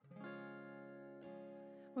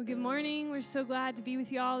Well, good morning. We're so glad to be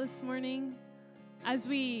with you all this morning. As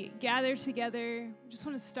we gather together, we just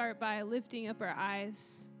want to start by lifting up our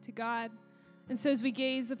eyes to God. And so as we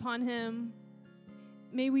gaze upon Him,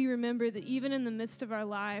 may we remember that even in the midst of our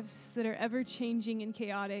lives that are ever-changing and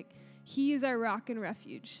chaotic, He is our rock and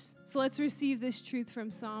refuge. So let's receive this truth from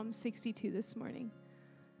Psalm 62 this morning.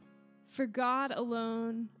 For God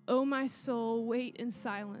alone, O my soul, wait in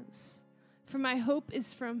silence, for my hope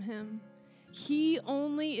is from Him. He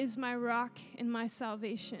only is my rock and my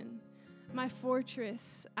salvation, my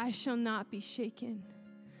fortress, I shall not be shaken.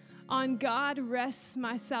 On God rests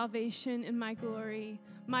my salvation and my glory.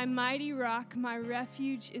 My mighty rock, my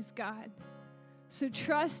refuge is God. So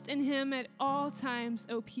trust in Him at all times,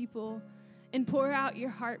 O people, and pour out your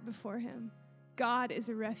heart before Him. God is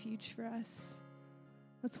a refuge for us.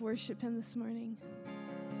 Let's worship Him this morning.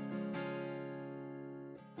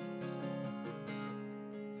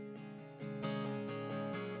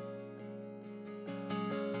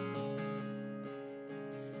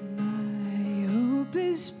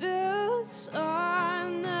 Is built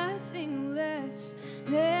on nothing less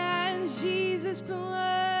than Jesus'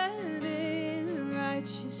 blood and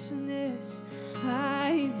righteousness.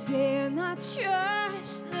 I dare not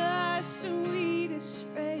trust the sweetest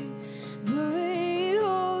frame, but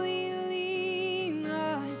wholly lean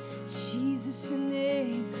on Jesus'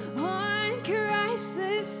 name. On Christ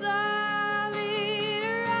the solid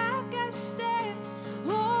rock I stand.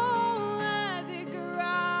 All other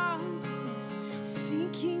ground is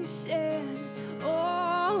sinking sand.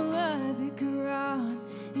 All other ground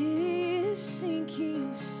is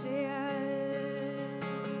sinking sand.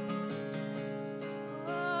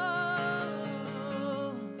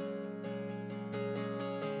 Oh.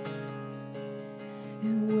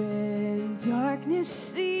 And when darkness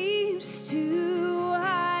seems to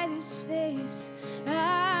hide His face,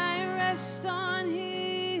 I rest on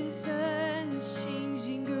His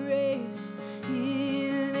unchanging grace.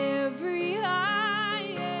 In every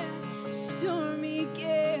high and stormy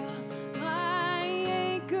gale, my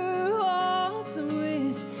anchor holds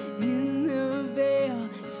within the veil.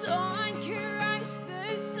 So on Christ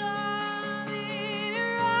the solid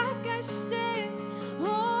rock I stand.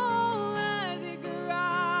 All other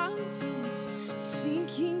ground is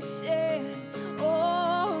sinking sand.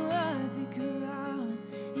 All other ground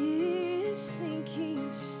is sinking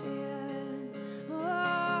sand.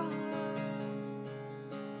 Oh.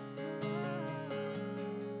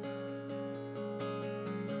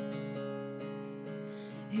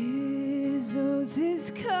 His oath is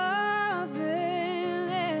covenant,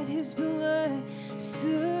 His blood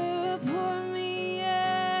support me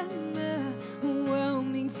in the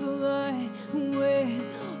whelming flood. When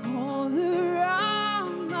all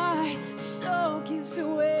around my soul gives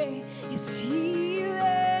away, it's He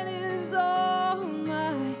that is all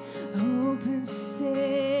my hope and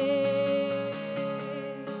stay.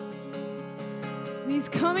 And He's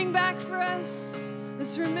coming back for us.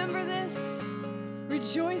 Let's remember this.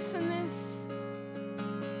 Rejoice in this.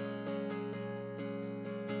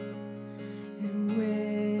 And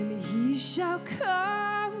when He shall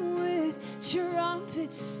come with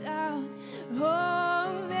trumpet sound,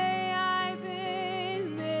 oh, may I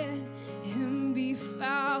then in Him be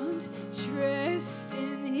found, dressed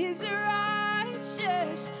in His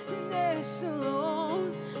righteousness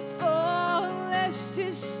alone, faultless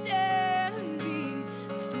to stand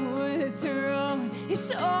before the throne.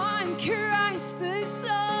 It's on Christ the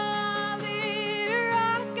solid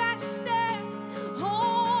rock I stand.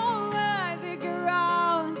 All other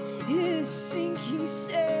ground is sinking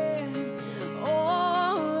sand.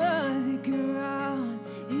 All other ground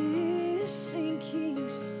is sinking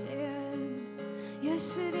sand.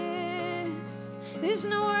 Yes, it is. There's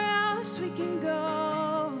nowhere else we can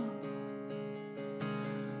go.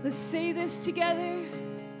 Let's say this together.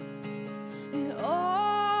 And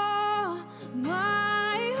all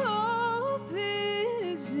my hope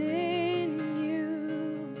is in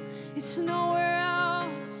You. It's nowhere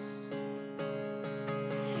else.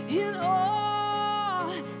 And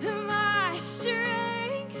all my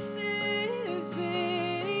strength is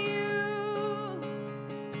in You.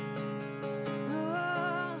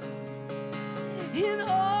 Oh. And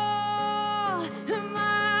all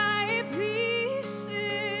my peace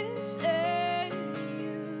is in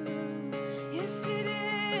You. Yes, it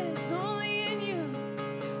is. Only in You.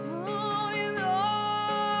 Oh, and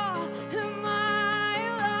all my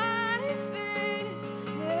life is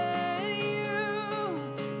in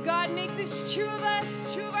You. God, make this true of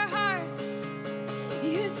us, true of our hearts.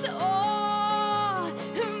 Yes, all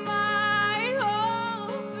my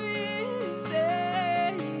hope is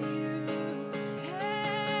in You.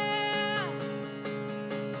 Yeah.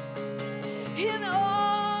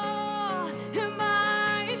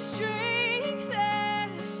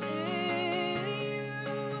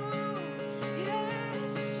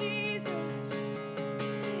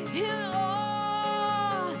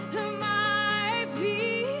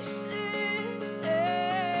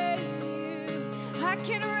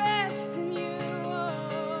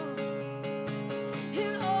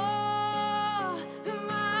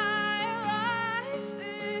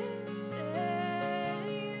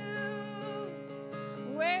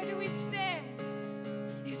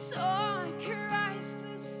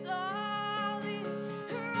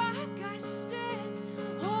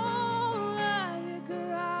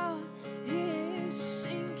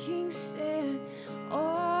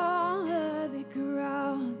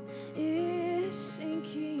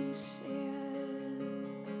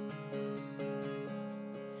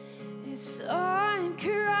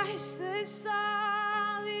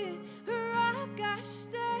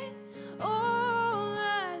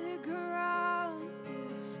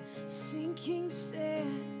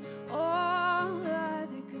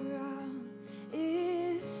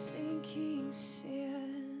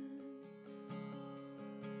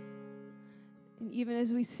 And even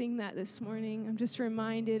as we sing that this morning, I'm just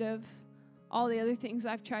reminded of all the other things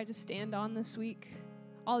I've tried to stand on this week,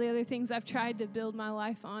 all the other things I've tried to build my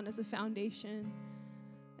life on as a foundation.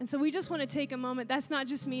 And so we just want to take a moment. That's not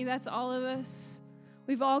just me, that's all of us.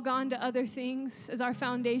 We've all gone to other things as our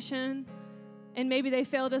foundation, and maybe they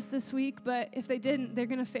failed us this week, but if they didn't, they're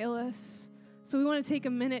going to fail us. So we want to take a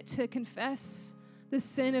minute to confess the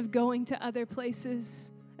sin of going to other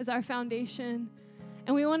places as our foundation.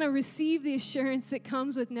 And we want to receive the assurance that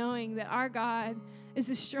comes with knowing that our God is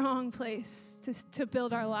a strong place to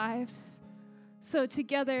build our lives. So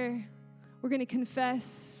together, we're going to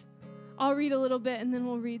confess. I'll read a little bit, and then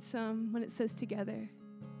we'll read some when it says together.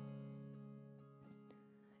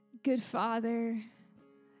 Good Father,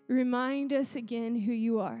 remind us again who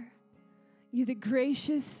you are. You're the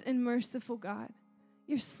gracious and merciful God.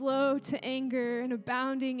 You're slow to anger and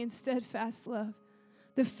abounding in steadfast love,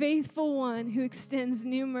 the faithful one who extends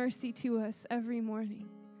new mercy to us every morning.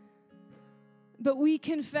 But we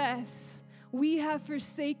confess we have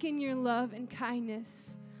forsaken your love and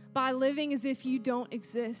kindness by living as if you don't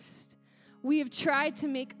exist. We have tried to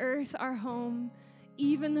make earth our home,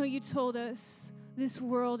 even though you told us this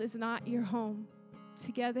world is not your home.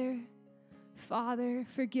 Together, Father,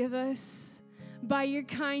 forgive us. By your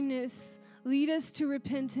kindness, lead us to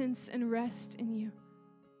repentance and rest in you.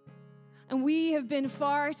 And we have been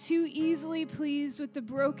far too easily pleased with the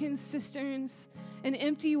broken cisterns and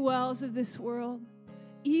empty wells of this world.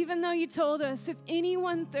 Even though you told us, if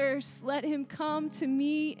anyone thirsts, let him come to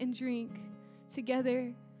me and drink.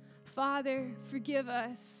 Together, Father, forgive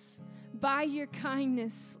us. By your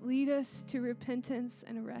kindness, lead us to repentance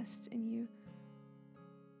and rest in you.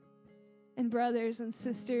 And brothers and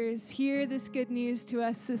sisters, hear this good news to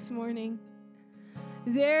us this morning.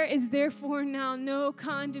 There is therefore now no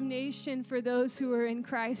condemnation for those who are in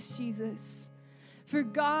Christ Jesus. For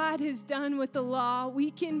God has done what the law,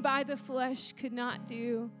 weakened by the flesh, could not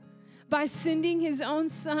do. By sending his own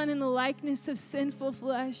Son in the likeness of sinful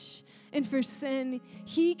flesh, and for sin,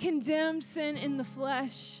 he condemned sin in the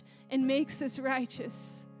flesh and makes us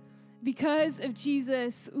righteous. Because of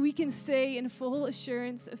Jesus, we can say in full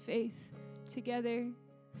assurance of faith together,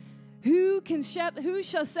 Who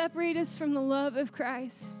shall separate us from the love of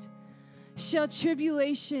Christ? Shall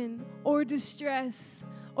tribulation or distress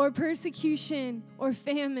or persecution or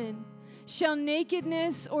famine? Shall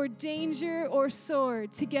nakedness or danger or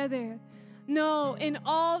sword? Together? No, in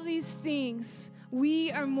all these things,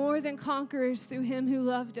 we are more than conquerors through him who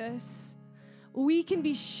loved us. We can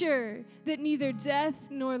be sure that neither death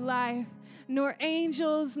nor life, nor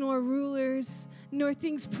angels nor rulers, nor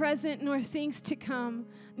things present nor things to come,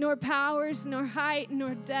 nor powers, nor height,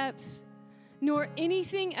 nor depth, nor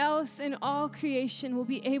anything else in all creation will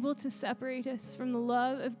be able to separate us from the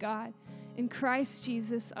love of God in Christ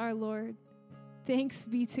Jesus our Lord. Thanks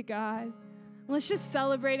be to God. Let's just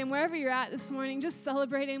celebrate him wherever you're at this morning. Just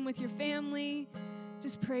celebrate him with your family.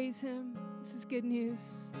 Just praise him. This is good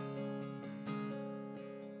news.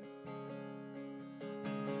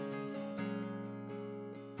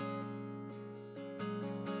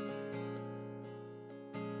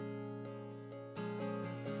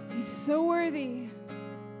 He's so worthy.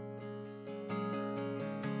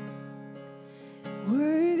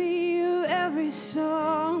 Worthy of every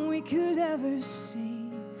song we could ever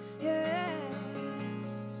sing.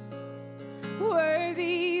 Yes.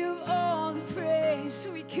 Worthy of all the praise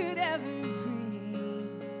we could ever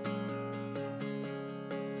bring.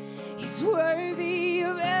 He's worthy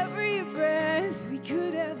of every breath we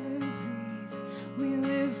could ever breathe. We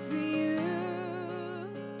live for you.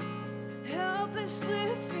 Help us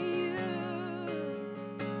live for you.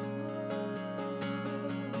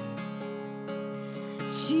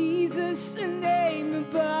 Jesus, the name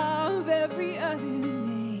above every other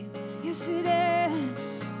name. Yes, it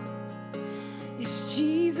is. It's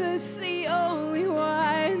Jesus, the only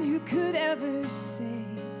one who could ever save.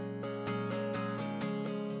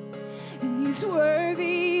 And he's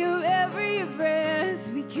worthy of every breath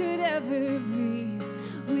we could ever breathe.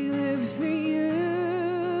 We live for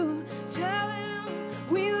you. Tell him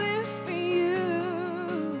we live for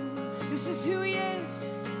you. This is who he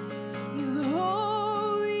is. You're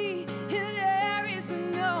holy, and there is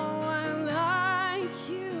no one like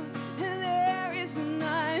you, and there is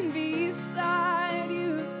none beside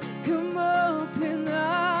you. Come open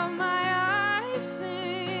up my eyes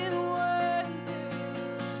in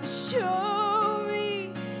wonder. Show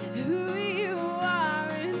me who you are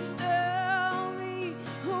and fill me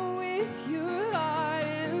with your heart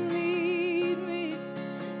and lead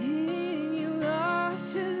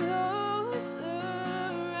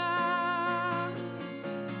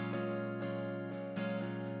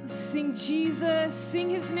Sing Jesus, sing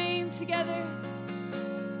his name together.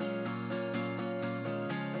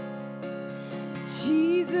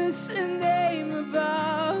 Jesus, a name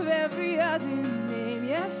above every other name.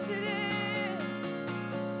 Yes, it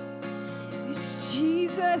is. It's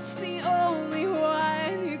Jesus, the only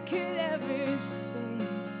one who could ever save.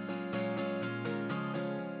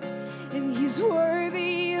 And he's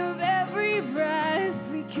worthy of every breath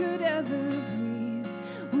we could ever breathe.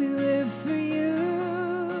 We live for you.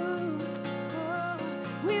 Oh,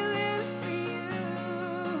 we live for you.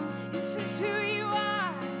 This is who you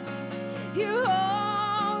are. You're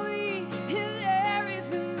holy, and there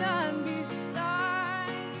is none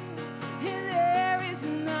beside you. And there is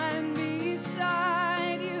none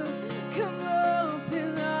beside you. Come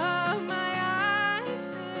open up my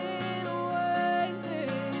eyes and wonder.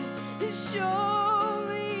 Show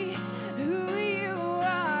me who you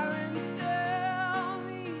are and fill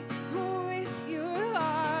me with your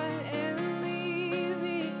heart and lead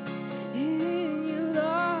me in your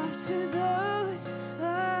love to those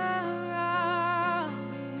around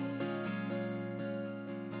me.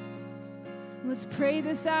 Let's pray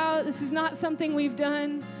this out. This is not something we've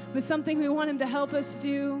done, but something we want him to help us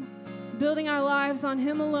do, building our lives on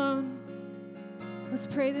him alone. Let's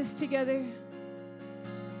pray this together.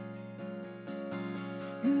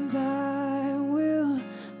 And I will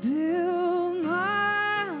build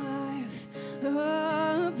my life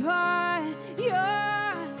upon your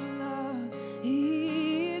love.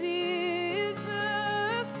 It is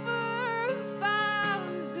a firm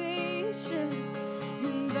foundation,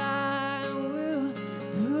 and I will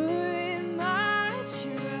put my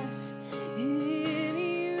trust in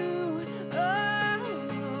you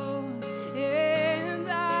alone. And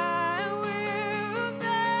I will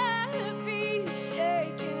not be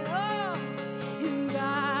shaken. Oh, and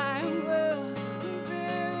I will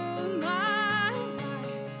build my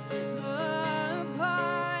life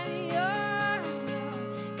upon your love,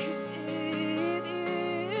 'cause it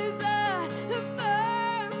is a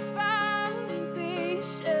firm foundation,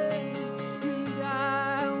 and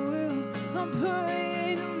I will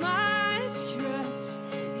put my trust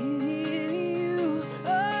in you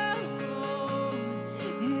alone.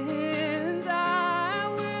 And I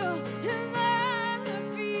will not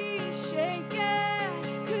be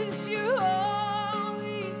shaken, 'cause you're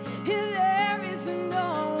holy, and there is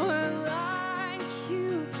no one like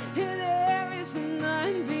you, and there is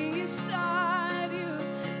none beside you.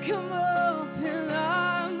 Come open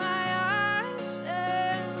up my eyes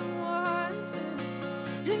and wonder,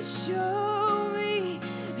 and show me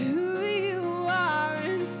who you are,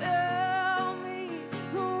 and fill me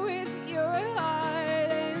with your heart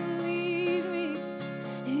and lead me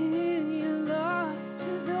in your love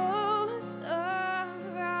to those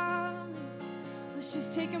around me. Let's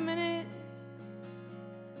just take a minute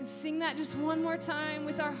and sing that just one more time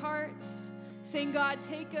with our hearts, saying, God,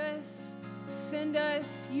 take us, send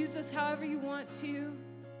us, use us however you want to.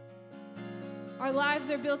 Our lives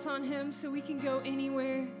are built on him, so we can go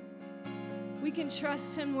anywhere. We can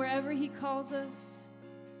trust him wherever he calls us.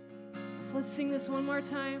 So let's sing this one more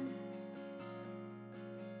time.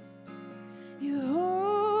 You're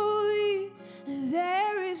holy,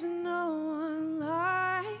 there is no one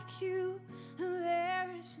like you,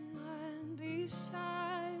 there is none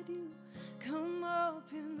beside you. Come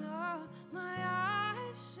open up my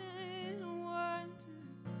eyes and wonder,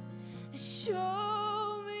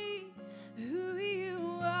 show me who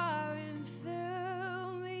you are, and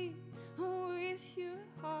fill me with your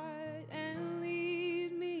heart and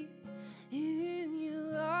lead me in your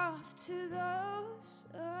love to those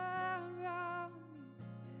around me.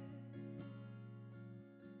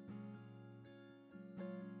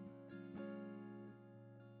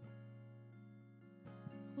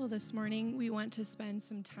 Well, this morning we want to spend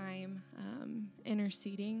some time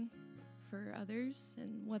interceding for others,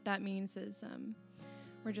 and what that means is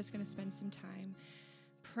we're just going to spend some time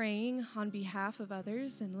praying on behalf of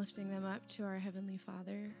others and lifting them up to our Heavenly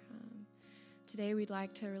Father. Today we'd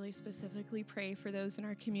like to really specifically pray for those in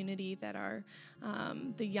our community that are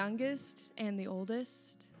the youngest and the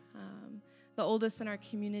oldest. The oldest in our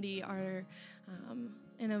community are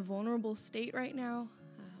in a vulnerable state right now,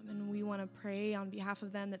 and we want to pray on behalf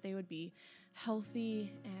of them that they would be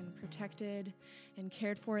healthy and protected and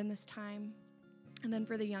cared for in this time. And then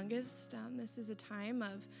for the youngest, this is a time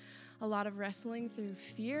of a lot of wrestling through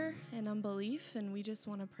fear and unbelief, and we just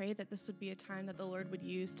want to pray that this would be a time that the Lord would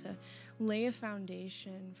use to lay a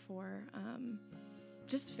foundation for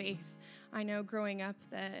just faith. I know growing up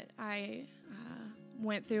that I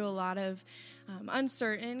went through a lot of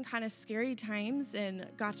uncertain, kind of scary times and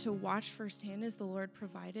got to watch firsthand as the Lord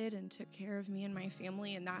provided and took care of me and my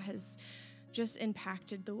family, and that has just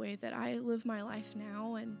impacted the way that I live my life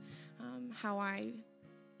now and how I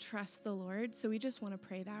trust the Lord. So we just want to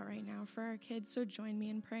pray that right now for our kids, so join me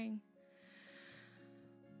in praying.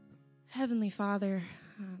 Heavenly Father,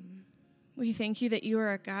 we thank you that you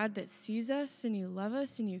are a God that sees us and you love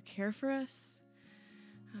us and you care for us.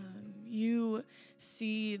 You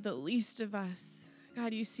see the least of us.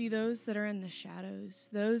 God, you see those that are in the shadows,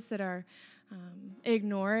 those that are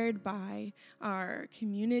ignored by our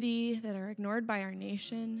community, that are ignored by our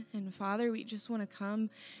nation. And Father, we just want to come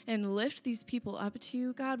and lift these people up to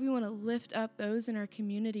you. God, we want to lift up those in our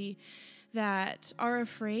community that are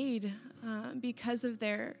afraid because of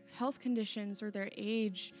their health conditions or their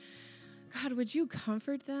age. God, would you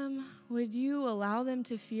comfort them? Would you allow them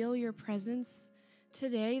to feel your presence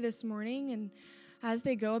today, this morning? And as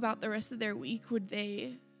they go about the rest of their week, would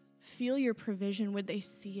they feel your provision? Would they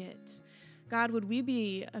see it? God, would we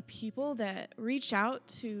be a people that reach out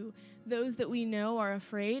to those that we know are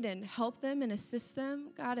afraid and help them and assist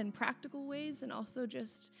them, God, in practical ways and also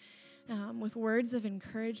just with words of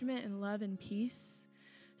encouragement and love and peace?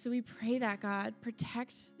 So we pray that, God,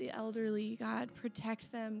 protect the elderly, God,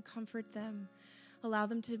 protect them, comfort them, allow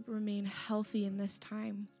them to remain healthy in this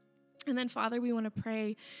time. And then, Father, we want to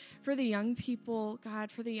pray for the young people,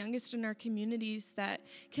 God, for the youngest in our communities that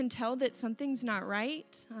can tell that something's not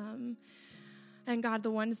right. And God, the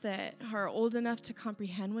ones that are old enough to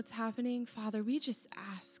comprehend what's happening, Father, we just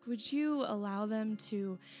ask, would you allow them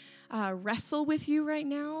to wrestle with you right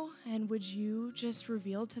now? And would you just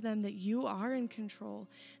reveal to them that you are in control,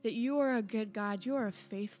 that you are a good God, you are a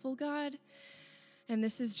faithful God. And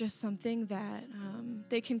this is just something that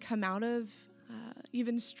they can come out of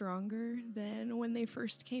even stronger than when they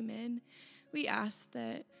first came in. We ask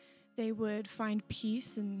that they would find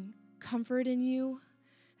peace and comfort in you,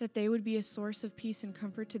 that they would be a source of peace and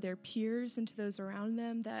comfort to their peers and to those around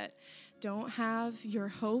them that don't have your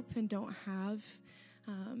hope and don't have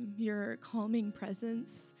your calming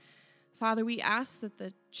presence. Father, we ask that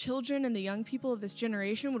the children and the young people of this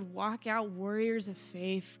generation would walk out warriors of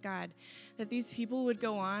faith, God, that these people would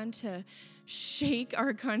go on to shake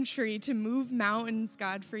our country, to move mountains,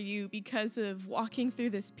 God, for you because of walking through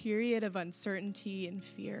this period of uncertainty and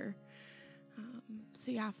fear.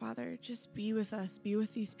 So yeah, Father, just be with us, be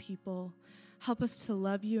with these people. Help us to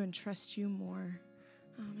love you and trust you more.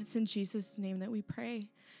 It's in Jesus' name that we pray.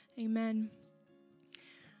 Amen.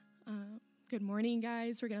 Good morning,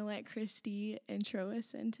 guys. We're going to let Christy intro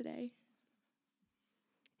us in today.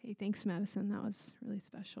 Hey, thanks, Madison. That was really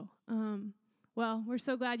special. Well, we're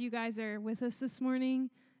so glad you guys are with us this morning.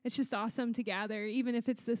 It's just awesome to gather, even if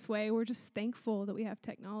it's this way. We're just thankful that we have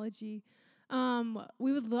technology.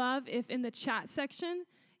 We would love if in the chat section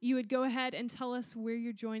you would go ahead and tell us where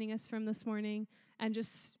you're joining us from this morning, and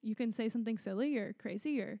just you can say something silly or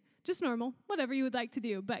crazy or just normal, whatever you would like to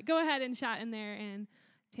do. But go ahead and chat in there, and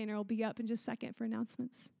Tanner will be up in just a second for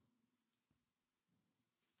announcements.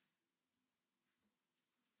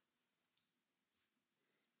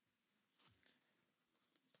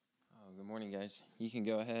 Good morning, guys. You can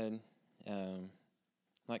go ahead,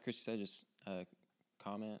 like Christy said, just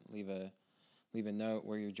comment, leave a note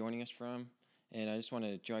where you're joining us from, and I just want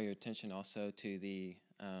to draw your attention also to the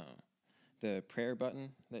prayer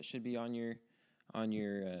button that should be on your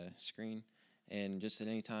screen, and just at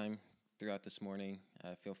any time throughout this morning,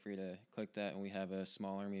 feel free to click that, and we have a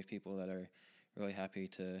small army of people that are really happy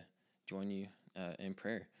to join you in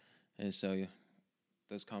prayer, and so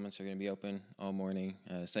those comments are going to be open all morning.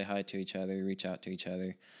 Say hi to each other, reach out to each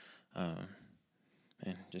other,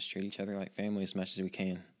 and just treat each other like family as much as we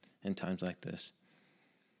can in times like this.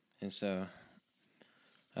 And so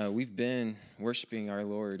we've been worshiping our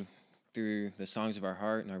Lord through the songs of our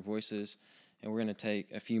heart and our voices, and we're going to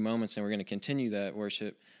take a few moments and we're going to continue that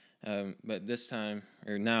worship. But this time,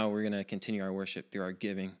 or now, we're going to continue our worship through our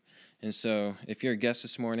giving. And so if you're a guest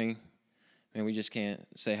this morning, and we just can't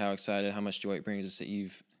say how excited, how much joy it brings us that you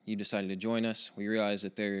decided to join us. We realize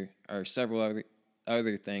that there are several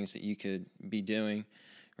other things that you could be doing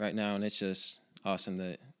right now, and it's just awesome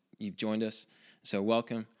that you've joined us. So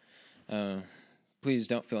welcome. Please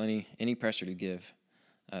don't feel any pressure to give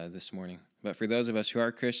this morning. But for those of us who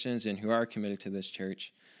are Christians and who are committed to this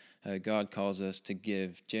church, God calls us to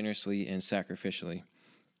give generously and sacrificially.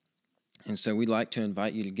 And so we'd like to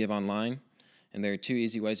invite you to give online. And there are two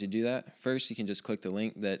easy ways to do that. First, you can just click the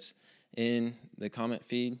link that's in the comment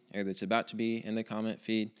feed, or that's about to be in the comment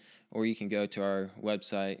feed, or you can go to our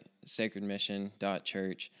website,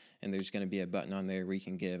 sacredmission.church, and there's going to be a button on there where you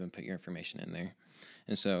can give and put your information in there.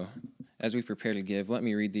 And so, as we prepare to give, let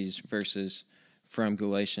me read these verses from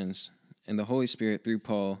Galatians. And the Holy Spirit, through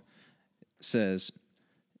Paul, says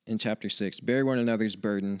in chapter 6, bear one another's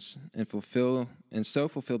burdens and so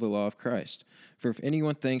fulfill the law of Christ. For if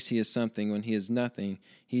anyone thinks he is something when he is nothing,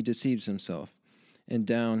 he deceives himself. And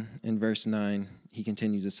down in verse 9, he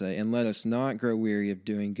continues to say, and let us not grow weary of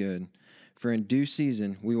doing good, for in due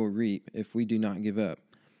season we will reap if we do not give up.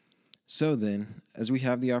 So then, as we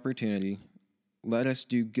have the opportunity, let us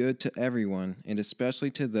do good to everyone, and especially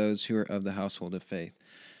to those who are of the household of faith.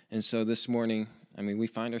 And so this morning, we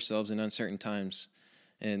find ourselves in uncertain times,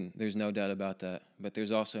 and there's no doubt about that. But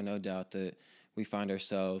there's also no doubt that we find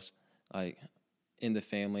ourselves in the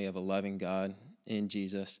family of a loving God in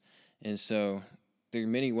Jesus. And so there are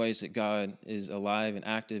many ways that God is alive and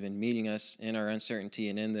active and meeting us in our uncertainty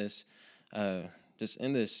and in this, just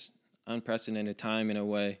in this unprecedented time in a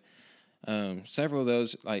way. Several of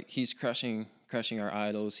those, he's crushing our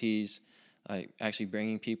idols. He's actually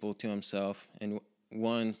bringing people to himself. And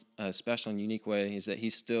one special and unique way is that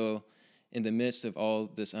he's still in the midst of all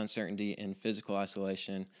this uncertainty and physical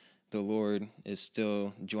isolation. The Lord is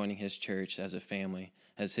still joining his church as a family,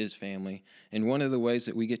 as his family. And one of the ways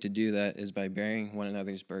that we get to do that is by bearing one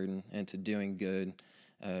another's burden and to doing good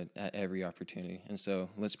at every opportunity. And so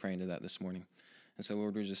let's pray into that this morning. And so,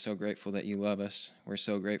 Lord, we're just so grateful that you love us. We're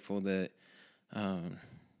so grateful that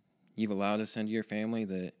you've allowed us into your family,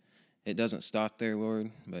 that it doesn't stop there, Lord,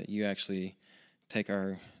 but you actually take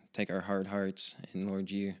our hard hearts, and, Lord,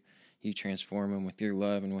 you transform them with your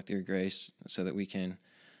love and with your grace so that we can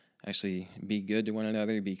actually be good to one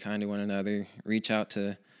another, be kind to one another, reach out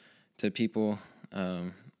to people,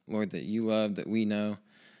 Lord, that you love, that we know.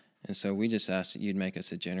 And so we just ask that you'd make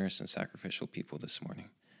us a generous and sacrificial people this morning.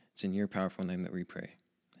 It's in your powerful name that we pray.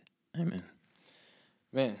 Amen.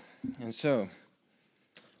 Man, and so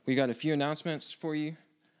we got a few announcements for you.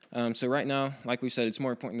 So right now, like we said, it's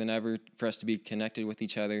more important than ever for us to be connected with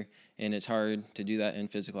each other, and it's hard to do that in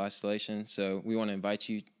physical isolation. So we want to invite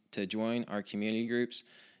you to join our community groups.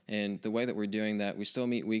 And the way that we're doing that, we still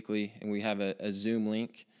meet weekly, and we have a Zoom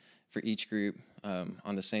link for each group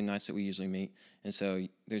on the same nights that we usually meet. And so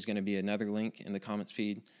there's going to be another link in the comments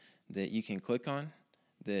feed that you can click on,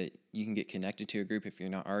 that you can get connected to a group if you're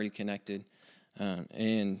not already connected.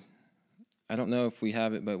 And I don't know if we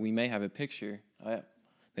have it, but we may have a picture.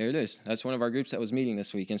 There it is. That's one of our groups that was meeting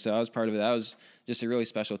this week, and so I was part of it. That was just a really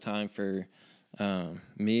special time for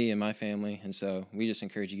me and my family, and so we just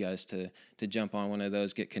encourage you guys to jump on one of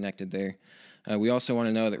those, get connected there. We also want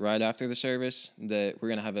to know that right after the service that we're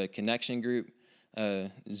going to have a connection group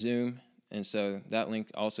Zoom, and so that link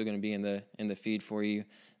also going to be in the feed for you.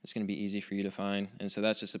 It's going to be easy for you to find, and so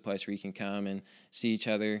that's just a place where you can come and see each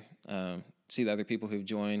other, see the other people who've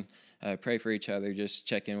joined, pray for each other, just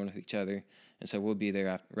check in with each other. And so we'll be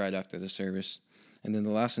there right after the service. And then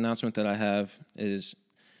the last announcement that I have is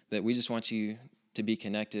that we just want you to be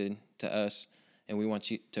connected to us, and we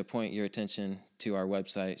want you to point your attention to our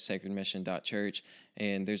website, sacredmission.church,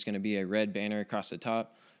 and there's going to be a red banner across the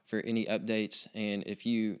top for any updates. And if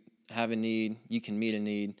you have a need, you can meet a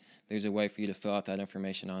need, there's a way for you to fill out that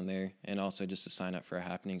information on there, and also just to sign up for a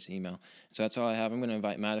Happenings email. So that's all I have. I'm going to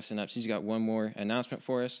invite Madison up. She's got one more announcement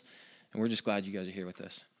for us, and we're just glad you guys are here with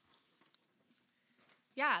us.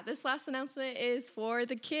 Yeah, this last announcement is for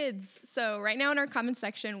the kids. So right now in our comment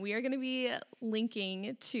section, we are going to be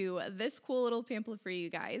linking to this cool little pamphlet for you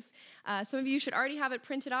guys. Some of you should already have it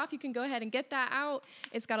printed off. You can go ahead and get that out.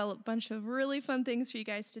 It's got a bunch of really fun things for you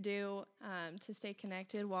guys to do to stay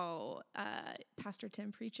connected while Pastor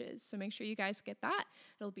Tim preaches. So make sure you guys get that.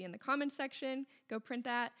 It'll be in the comment section. Go print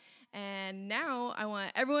that. And now I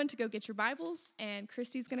want everyone to go get your Bibles, and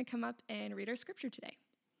Christy's going to come up and read our scripture today.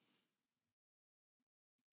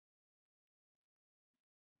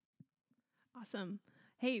 Awesome.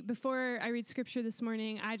 Hey, before I read scripture this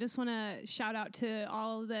morning, I just want to shout out to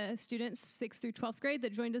all the students 6th through 12th grade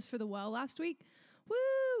that joined us for the well last week. Woo!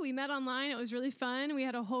 We met online. It was really fun. We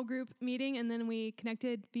had a whole group meeting, and then we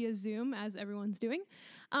connected via Zoom, as everyone's doing.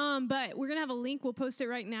 But we're going to have a link. We'll post it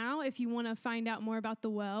right now if you want to find out more about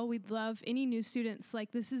the well. We'd love any new students.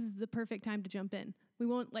 This is the perfect time to jump in. We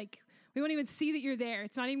won't even see that you're there.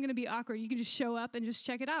 It's not even going to be awkward. You can just show up and just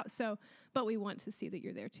check it out. But we want to see that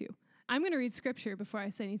you're there too. I'm going to read scripture before I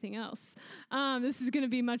say anything else. This is going to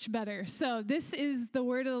be much better. So this is the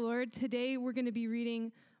word of the Lord. Today we're going to be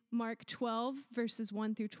reading Mark 12, verses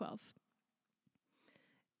 1 through 12.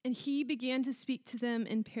 And he began to speak to them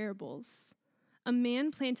in parables. A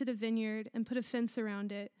man planted a vineyard and put a fence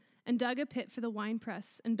around it and dug a pit for the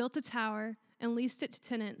winepress and built a tower and leased it to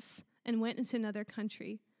tenants and went into another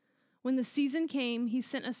country. When the season came, he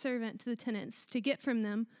sent a servant to the tenants to get from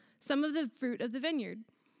them some of the fruit of the vineyard.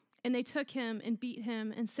 And they took him and beat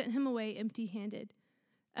him and sent him away empty-handed.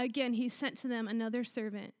 Again, he sent to them another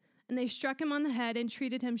servant, and they struck him on the head and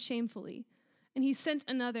treated him shamefully. And he sent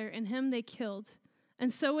another, and him they killed.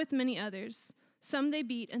 And so with many others. Some they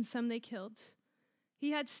beat, and some they killed.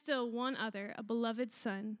 He had still one other, a beloved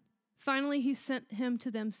son. Finally he sent him to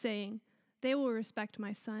them, saying, "They will respect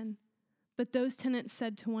my son." But those tenants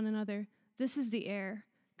said to one another, "This is the heir.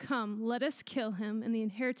 Come, let us kill him, and the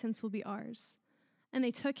inheritance will be ours." And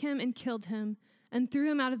they took him and killed him, and threw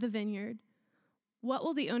him out of the vineyard. What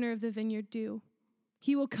will the owner of the vineyard do?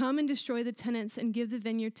 He will come and destroy the tenants and give the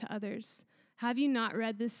vineyard to others. Have you not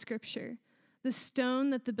read this scripture? The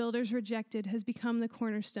stone that the builders rejected has become the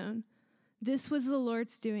cornerstone. This was the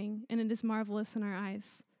Lord's doing, and it is marvelous in our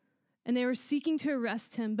eyes. And they were seeking to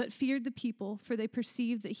arrest him, but feared the people, for they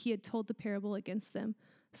perceived that he had told the parable against them.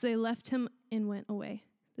 So they left him and went away.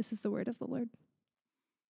 This is the word of the Lord.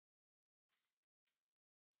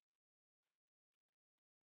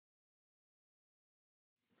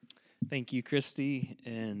 Thank you, Christy.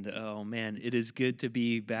 And oh man, it is good to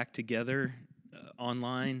be back together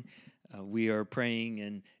online. We are praying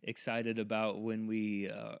and excited about when we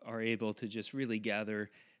are able to just really gather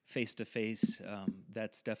face to face.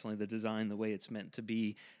 That's definitely the design, the way it's meant to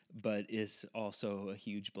be, but it's also a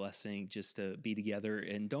huge blessing just to be together.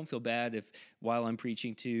 And don't feel bad if while I'm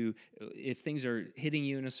preaching if things are hitting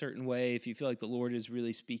you in a certain way, if you feel like the Lord is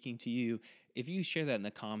really speaking to you, if you share that in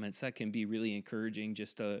the comments, that can be really encouraging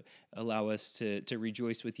just to allow us to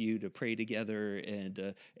rejoice with you, to pray together,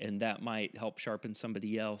 and that might help sharpen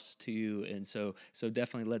somebody else too. And so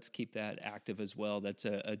definitely let's keep that active as well. That's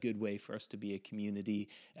a good way for us to be a community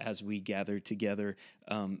as we gather together.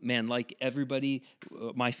 Man, like everybody,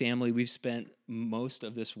 my family, we've spent most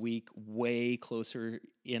of this week way closer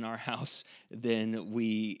in our house than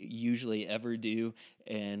we usually ever do.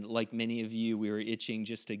 And like many of you, we were itching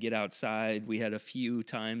just to get outside. We had a few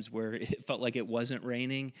times where it felt like it wasn't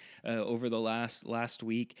raining over the last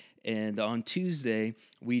week. And on Tuesday,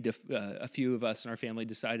 a few of us in our family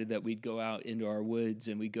decided that we'd go out into our woods,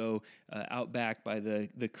 and we'd go out back by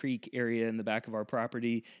the creek area in the back of our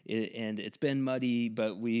property. And it's been muddy,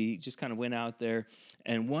 but we just kind of went out there.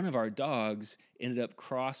 And one of our dogs ended up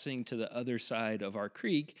crossing to the other side of our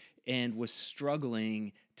creek and was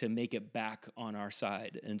struggling to make it back on our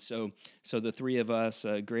side. And so the three of us,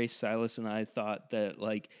 Grace, Silas, and I, thought that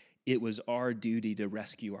it was our duty to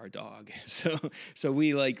rescue our dog. So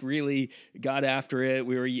we really got after it.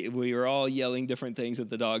 We were all yelling different things at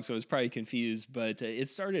the dog, so it was probably confused, but it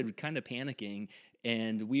started kind of panicking,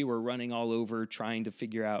 and we were running all over trying to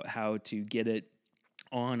figure out how to get it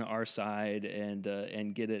on our side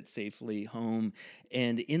and get it safely home.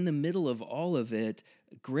 And in the middle of all of it,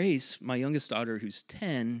 Grace, my youngest daughter, who's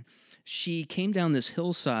 10, she came down this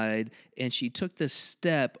hillside and she took this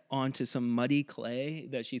step onto some muddy clay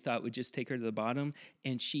that she thought would just take her to the bottom,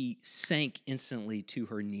 and she sank instantly to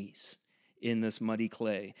her knees in this muddy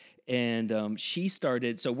clay. And she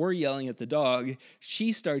started, so we're yelling at the dog,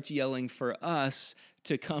 she starts yelling for us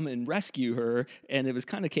to come and rescue her, and it was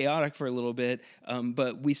kind of chaotic for a little bit,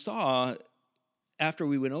 but we saw after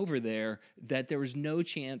we went over there that there was no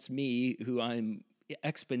chance me, who I'm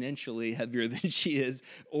exponentially heavier than she is,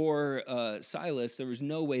 or Silas, there was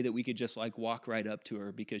no way that we could just walk right up to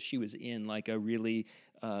her, because she was in a really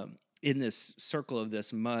in this circle of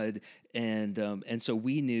this mud, and so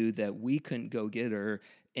we knew that we couldn't go get her.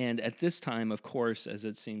 And at this time, of course, as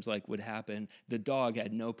it seems like would happen, the dog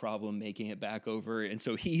had no problem making it back over, and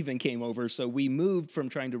so he even came over. So we moved from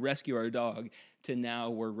trying to rescue our dog to now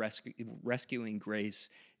we're rescuing Grace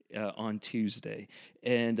on Tuesday.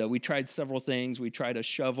 And we tried several things. We tried a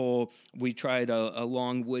shovel. We tried a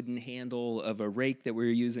long wooden handle of a rake that we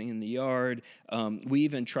were using in the yard. We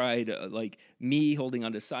even tried me holding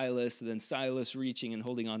onto Silas, then Silas reaching and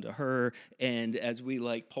holding onto her. And as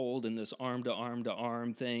we pulled in this arm to arm to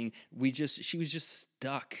arm thing, she was just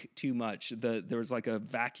stuck too much. There was a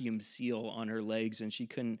vacuum seal on her legs, and she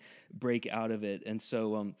couldn't break out of it. And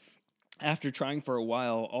so after trying for a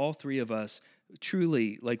while, all three of us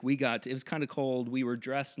truly, it was kind of cold. We were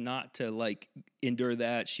dressed not to endure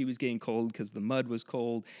that. She was getting cold because the mud was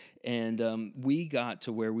cold. And we got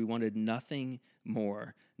to where we wanted nothing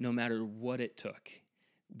more, no matter what it took.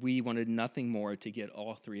 We wanted nothing more to get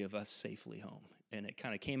all three of us safely home. And it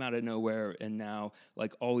kind of came out of nowhere, and now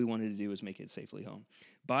all we wanted to do was make it safely home.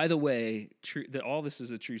 By the way, all this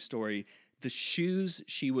is a true story. The shoes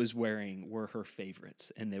she was wearing were her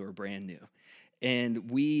favorites, and they were brand new. And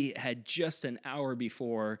we had just an hour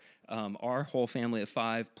before, our whole family of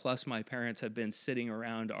 5, plus my parents, had been sitting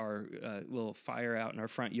around our little fire out in our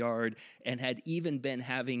front yard and had even been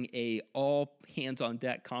having a all hands on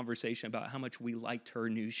deck conversation about how much we liked her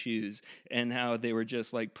new shoes and how they were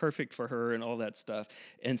just like perfect for her and all that stuff.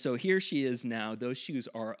 And so here she is now. Those shoes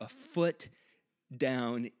are a foot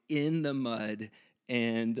down in the mud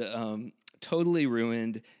and totally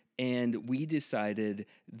ruined. And we decided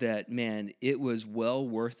that, man, it was well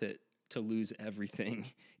worth it to lose everything,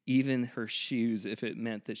 even her shoes, if it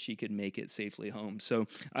meant that she could make it safely home. So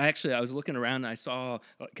I was looking around and I saw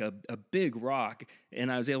like a big rock,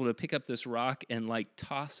 and I was able to pick up this rock and like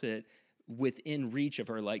toss it within reach of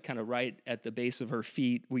her, like kind of right at the base of her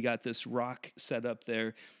feet. We got this rock set up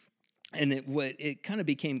there. And what it kind of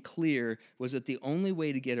became clear was that the only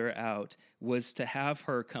way to get her out was to have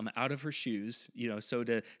her come out of her shoes, so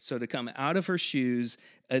to come out of her shoes,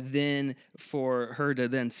 and then for her to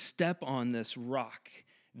then step on this rock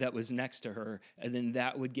that was next to her, and then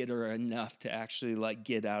that would get her enough to actually like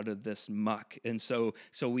get out of this muck. And so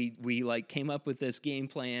we like came up with this game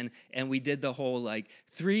plan, and we did the whole like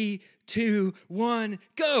 3, 2, 1,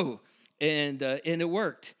 go, and it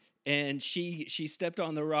worked. And she stepped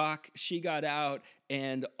on the rock, she got out,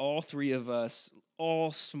 and all 3 of us,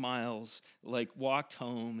 all smiles, like walked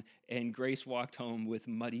home, and Grace walked home with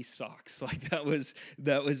muddy socks. Like that was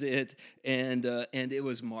it, and it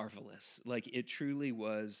was marvelous. Like it truly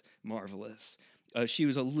was marvelous. She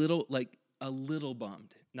was a little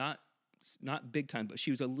bummed, not big time, but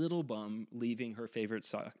she was a little bummed leaving her favorite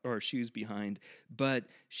sock or shoes behind, but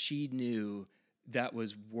she knew that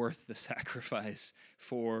was worth the sacrifice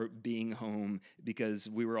for being home, because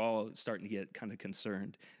we were all starting to get kind of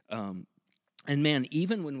concerned. And man,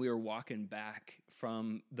 even when we were walking back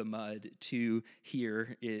from the mud to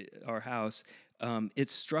here, our house, it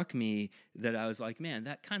struck me that I was like, man,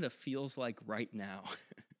 that kind of feels like right now.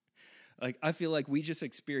 Like, I feel like we just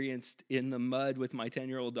experienced in the mud with my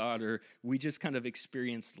 10-year-old daughter, we just kind of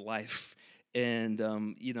experienced life. And,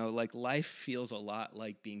 like life feels a lot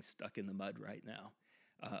like being stuck in the mud right now.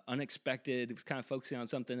 Unexpected, it was kind of focusing on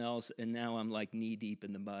something else, and now I'm like knee deep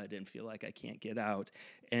in the mud and feel like I can't get out.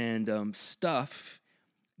 And stuff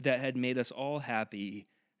that had made us all happy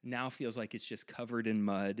now feels like it's just covered in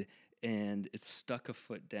mud and it's stuck a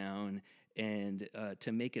foot down. And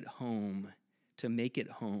to make it home,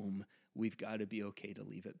 we've got to be okay to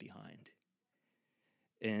leave it behind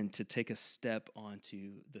and to take a step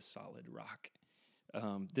onto the solid rock.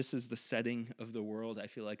 This is the setting of the world, I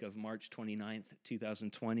feel like, of March 29th,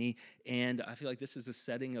 2020. And I feel like this is the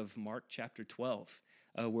setting of Mark chapter 12,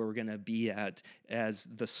 where we're going to be at as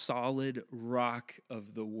the solid rock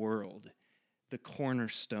of the world. The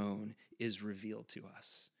cornerstone is revealed to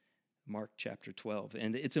us. Mark chapter 12.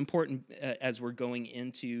 And it's important as we're going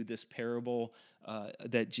into this parable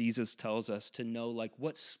that Jesus tells us to know like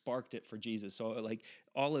what sparked it for Jesus. So like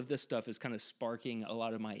all of this stuff is kind of sparking a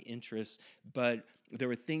lot of my interests, but there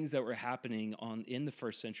were things that were happening in the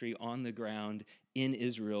first century on the ground in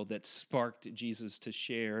Israel that sparked Jesus to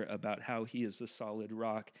share about how he is the solid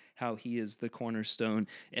rock, how he is the cornerstone.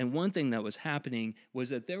 And one thing that was happening was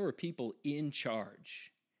that there were people in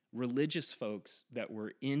charge, religious folks that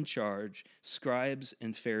were in charge, scribes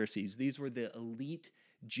and Pharisees. These were the elite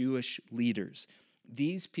Jewish leaders.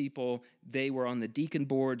 These people, they were on the deacon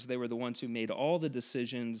boards. They were the ones who made all the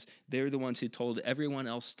decisions. They were the ones who told everyone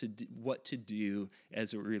else what to do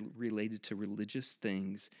as it related to religious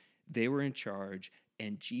things. They were in charge,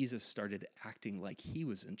 and Jesus started acting like he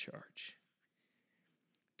was in charge.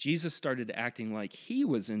 Jesus started acting like he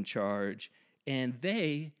was in charge, and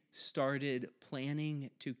they started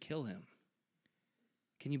planning to kill him.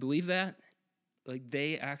 Can you believe that? Like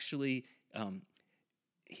they actually,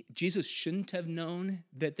 Jesus shouldn't have known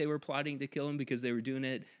that they were plotting to kill him because they were doing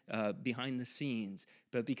it behind the scenes.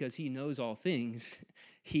 But because he knows all things,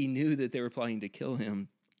 he knew that they were plotting to kill him.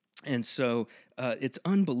 And so it's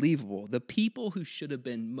unbelievable. The people who should have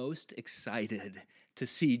been most excited to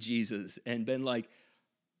see Jesus and been like,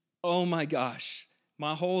 oh my gosh,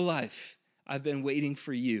 my whole life I've been waiting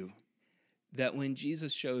for you. That when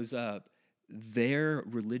Jesus shows up, their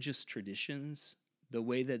religious traditions, the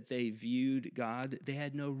way that they viewed God, they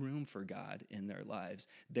had no room for God in their lives.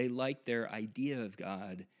 They liked their idea of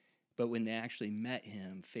God, but when they actually met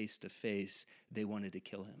him face to face, they wanted to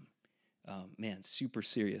kill him. Man, super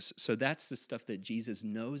serious. So that's the stuff that Jesus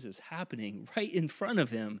knows is happening right in front of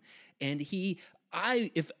him. And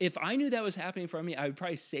if I knew that was happening in front of me, I would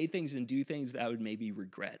probably say things and do things that I would maybe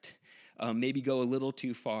regret. maybe go a little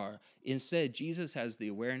too far. Instead, Jesus has the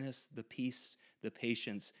awareness, the peace, the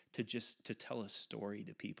patience to tell a story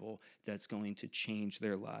to people that's going to change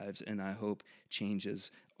their lives, and I hope changes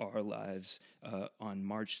our lives on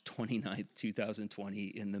March 29th, 2020,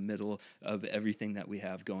 in the middle of everything that we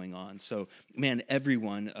have going on. So, man,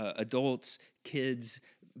 everyone, adults, kids,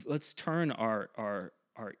 let's turn our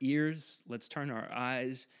ears, let's turn our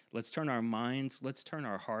eyes, let's turn our minds, let's turn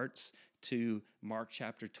our hearts to Mark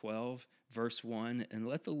chapter 12, verse 1, and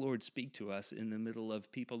let the Lord speak to us in the middle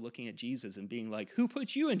of people looking at Jesus and being like, who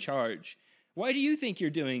put you in charge? Why do you think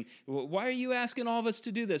you're doing? Why are you asking all of us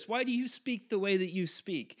to do this? Why do you speak the way that you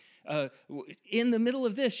speak? In the middle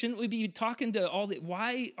of this, shouldn't we be talking to all the,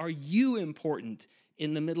 why are you important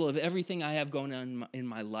in the middle of everything I have going on in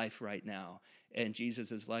my life right now? And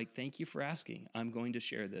Jesus is like, thank you for asking. I'm going to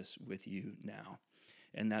share this with you now.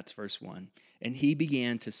 And that's verse 1. And he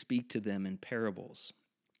began to speak to them in parables.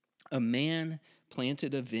 A man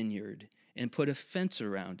planted a vineyard and put a fence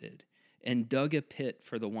around it and dug a pit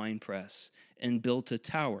for the winepress and built a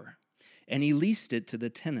tower. And he leased it to the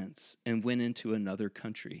tenants and went into another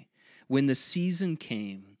country. When the season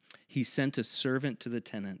came, he sent a servant to the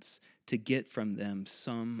tenants to get from them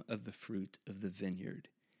some of the fruit of the vineyard.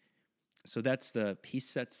 So he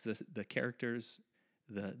sets the characters,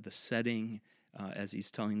 the setting, as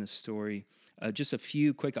he's telling the story. Just a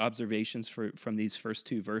few quick observations from these first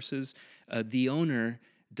two verses. The owner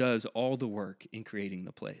does all the work in creating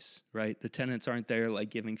the place, right? The tenants aren't there like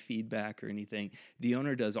giving feedback or anything. The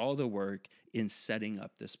owner does all the work in setting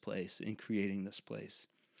up this place, in creating this place.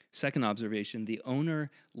 Second observation, the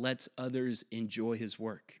owner lets others enjoy his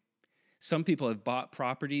work. Some people have bought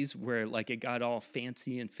properties where like it got all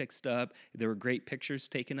fancy and fixed up. There were great pictures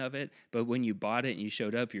taken of it, but when you bought it and you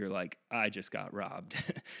showed up, you're like, I just got robbed.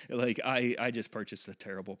 Like I just purchased a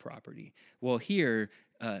terrible property. Well, here,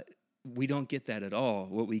 we don't get that at all.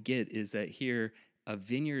 What we get is that here a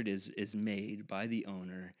vineyard is made by the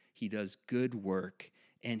owner. He does good work,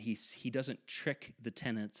 and he doesn't trick the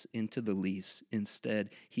tenants into the lease.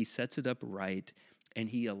 Instead, he sets it up right, and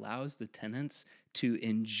he allows the tenants to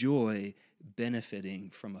enjoy benefiting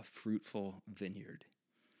from a fruitful vineyard.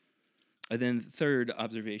 And then third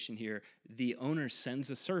observation here, the owner sends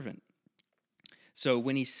a servant. So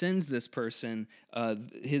when he sends this person,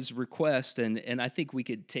 his request, and I think we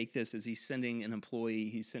could take this as he's sending an employee,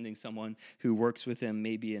 he's sending someone who works with him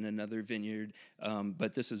maybe in another vineyard,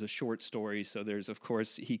 but this is a short story, so there's, of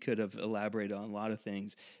course, he could have elaborated on a lot of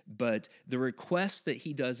things. But the request that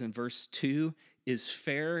he does in verse 2 is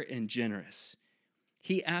fair and generous.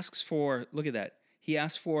 He asks for, look at that, he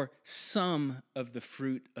asks for some of the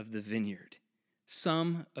fruit of the vineyard.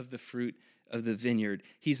 Some of the fruit of the vineyard.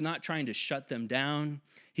 He's not trying to shut them down.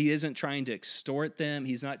 He isn't trying to extort them.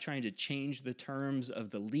 He's not trying to change the terms of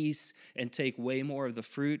the lease and take way more of the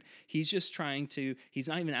fruit. He's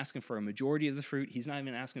not even asking for a majority of the fruit. He's not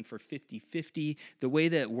even asking for 50-50. The way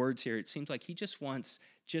that it words here, it seems like he just wants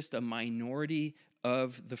just a minority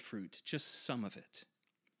of the fruit, just some of it.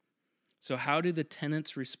 So how do the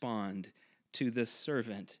tenants respond to this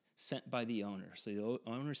servant sent by the owner? So the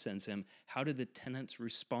owner sends him. How do the tenants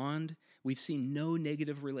respond? We've seen no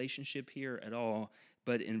negative relationship here at all.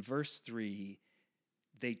 But in verse 3,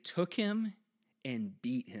 they took him and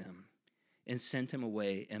beat him and sent him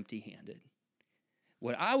away empty-handed.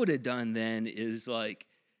 What I would have done then is like,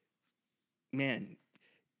 man,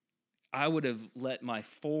 I would have let my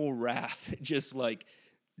full wrath just like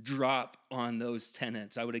drop on those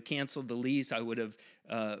tenants. I would have canceled the lease. I would have,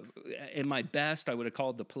 in my best, I would have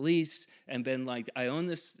called the police and been like, I own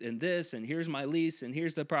this, and here's my lease, and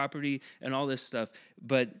here's the property, and all this stuff.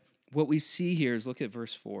 But what we see here is, look at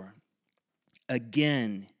verse 4.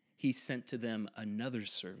 Again, he sent to them another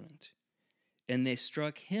servant, and they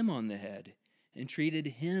struck him on the head and treated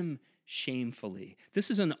him shamefully. This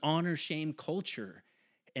is an honor-shame culture.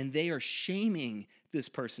 And they are shaming this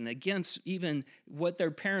person against even what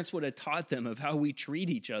their parents would have taught them of how we treat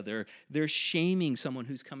each other. They're shaming someone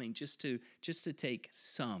who's coming just to take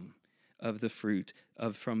some of the fruit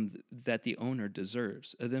that the owner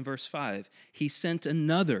deserves. And then verse 5, he sent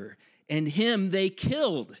another, and him they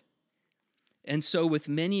killed. And so with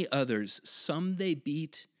many others, some they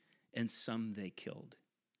beat and some they killed.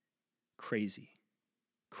 Crazy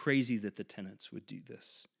that the tenants would do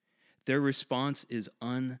this. Their response is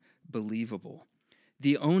unbelievable.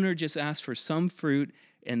 The owner just asked for some fruit,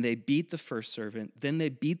 and they beat the first servant. Then they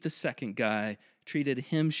beat the second guy, treated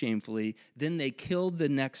him shamefully. Then they killed the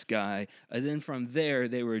next guy. And then from there,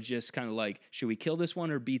 they were just kind of like, should we kill this one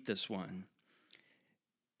or beat this one?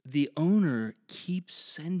 The owner keeps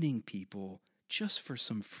sending people just for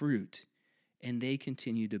some fruit, and they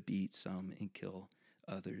continue to beat some and kill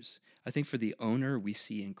others. I think for the owner, we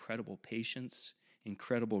see incredible patience,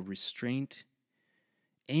 incredible restraint,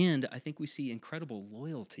 and I think we see incredible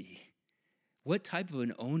loyalty. What type of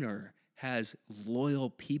an owner has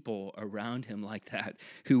loyal people around him like that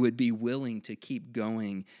who would be willing to keep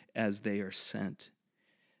going as they are sent?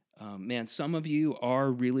 Some of you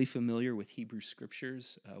are really familiar with Hebrew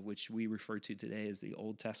scriptures, which we refer to today as the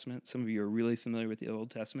Old Testament. Some of you are really familiar with the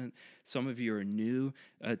Old Testament. Some of you are new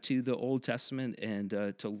to the Old Testament and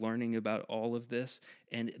to learning about all of this.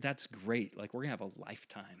 And that's great. Like, we're going to have a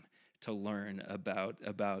lifetime to learn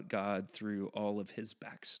about God through all of his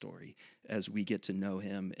backstory as we get to know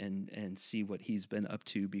him and see what he's been up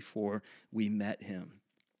to before we met him.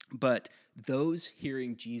 But those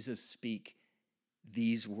hearing Jesus speak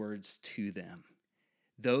these words to them,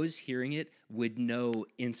 those hearing it would know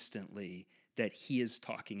instantly that he is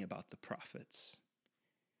talking about the prophets.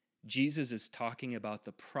 Jesus is talking about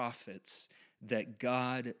the prophets that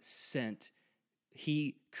God sent.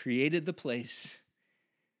 He created the place,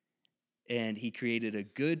 and he created a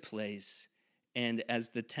good place. And as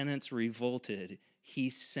the tenants revolted,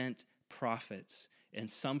 he sent prophets. And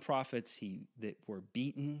some prophets that were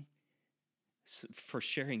beaten for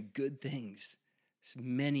sharing good things.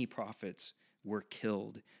 Many prophets were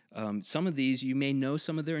killed. Some of these, you may know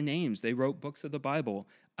some of their names. They wrote books of the Bible: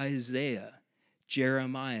 Isaiah,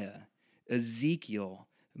 Jeremiah, Ezekiel,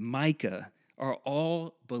 Micah are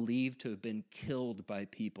all believed to have been killed by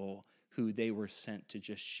people who they were sent to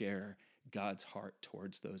just share God's heart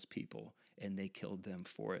towards those people, and they killed them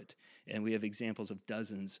for it. And we have examples of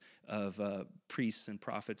dozens of priests and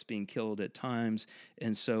prophets being killed at times.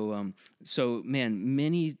 And so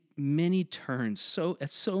many turns,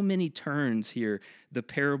 so many turns here. The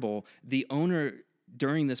parable, the owner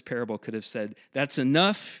during this parable could have said, "That's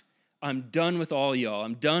enough. I'm done with all y'all.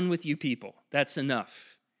 I'm done with you people. That's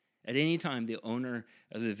enough." At any time, the owner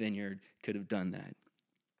of the vineyard could have done that.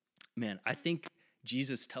 I think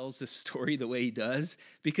Jesus tells this story the way he does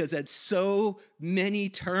because at so many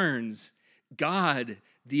turns, God,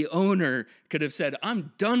 the owner, could have said,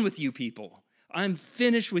 "I'm done with you people. I'm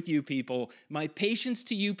finished with you people. My patience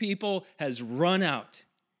to you people has run out."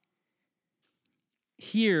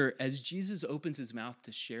 Here, as Jesus opens his mouth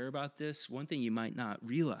to share about this, one thing you might not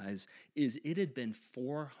realize is it had been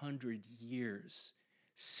 400 years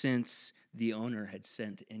since the owner had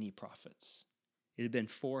sent any prophets. It had been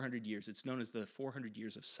 400 years. It's known as the 400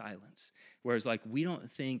 years of silence. Whereas, we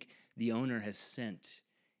don't think the owner has sent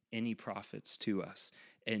any prophets to us.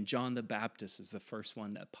 And John the Baptist is the first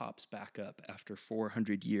one that pops back up after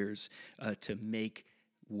 400 years to make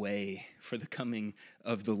way for the coming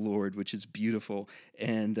of the Lord, which is beautiful.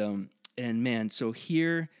 So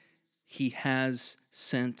here he has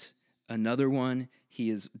sent another one.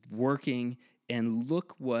 He is working, and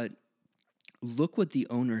look what the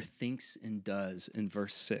owner thinks and does in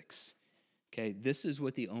verse 6. Okay, this is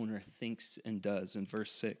what the owner thinks and does in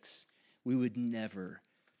verse 6. We would never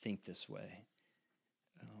think this way.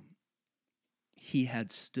 He had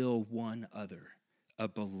still one other, a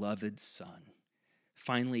beloved son.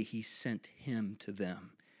 Finally, he sent him to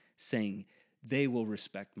them, saying, "They will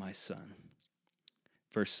respect my son."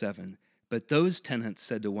 Verse 7. But those tenants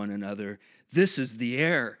said to one another, "This is the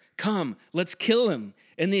heir. Come, let's kill him,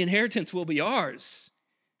 and the inheritance will be ours."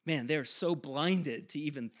 They're so blinded to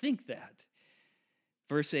even think that.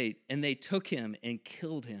 Verse 8, and they took him and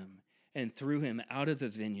killed him and threw him out of the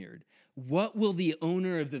vineyard. What will the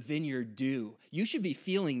owner of the vineyard do? You should be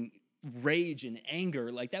feeling rage and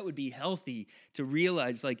anger. That would be healthy to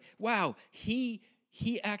realize, wow, he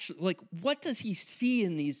actually, what does he see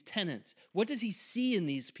in these tenants? What does he see in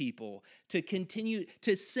these people to continue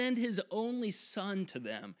to send his only son to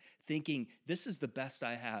them, thinking, this is the best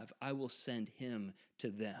I have. I will send him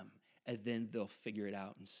to them, and then they'll figure it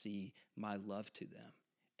out and see my love to them,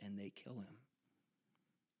 and they kill him.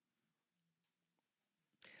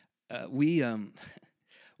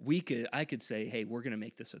 I could say, hey, we're going to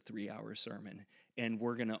make this a 3-hour sermon, and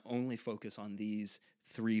we're going to only focus on these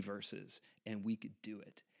 3 verses, and we could do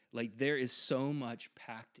it. There is so much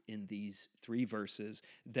packed in these 3 verses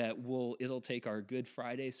that it'll take our Good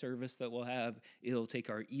Friday service that we'll have, it'll take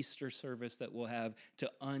our Easter service that we'll have to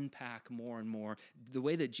unpack more and more. The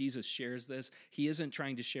way that Jesus shares this, he isn't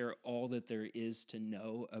trying to share all that there is to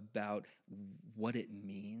know about what it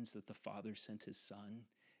means that the Father sent his Son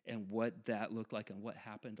and what that looked like and what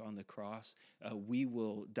happened on the cross. We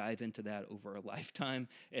will dive into that over a lifetime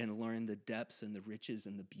and learn the depths and the riches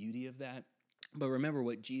and the beauty of that. But remember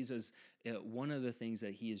what Jesus, one of the things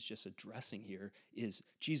that he is just addressing here is,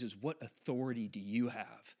 Jesus, what authority do you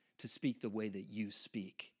have to speak the way that you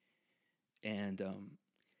speak? And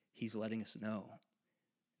he's letting us know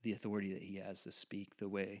the authority that he has to speak the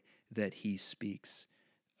way that he speaks.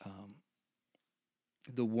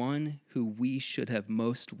 The one who we should have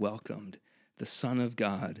most welcomed, the Son of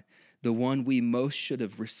God, the one we most should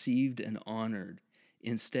have received and honored.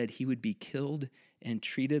 Instead, he would be killed and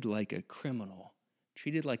treated like a criminal,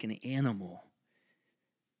 treated like an animal.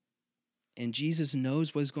 And Jesus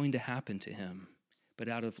knows what's going to happen to him, but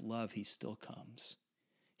out of love, he still comes.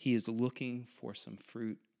 He is looking for some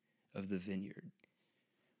fruit of the vineyard.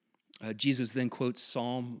 Jesus then quotes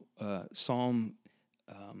Psalm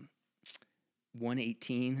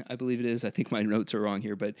 118, I believe it is. I think my notes are wrong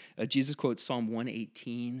here, but Jesus quotes Psalm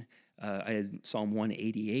 118. I had Psalm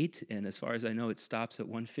 188, and as far as I know, it stops at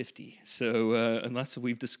 150. So unless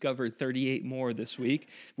we've discovered 38 more this week,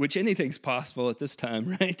 which anything's possible at this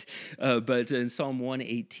time, right? But in Psalm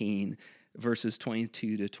 118, verses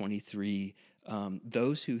 22 to 23,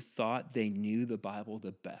 those who thought they knew the Bible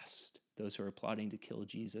the best, those who are plotting to kill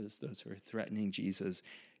Jesus, those who are threatening Jesus,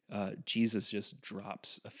 Jesus just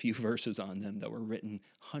drops a few verses on them that were written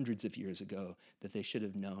hundreds of years ago that they should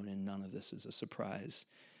have known, and none of this is a surprise.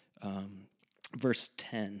 Verse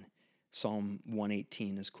 10, Psalm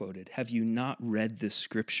 118 is quoted. "Have you not read this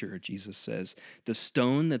scripture?" Jesus says. "The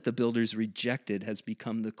stone that the builders rejected has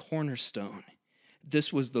become the cornerstone.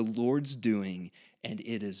 This was the Lord's doing, and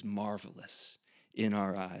it is marvelous in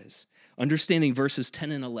our eyes." Understanding verses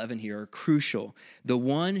 10 and 11 here are crucial. The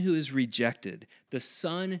one who is rejected, the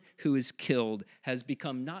son who is killed, has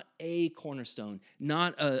become not a cornerstone,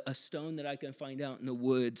 not a stone that I can find out in the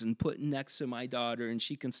woods and put next to my daughter and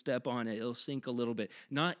she can step on it, it'll sink a little bit.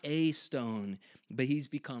 Not a stone, but he's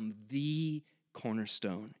become the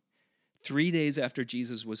cornerstone. 3 days after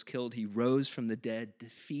Jesus was killed, he rose from the dead,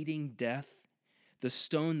 defeating death. The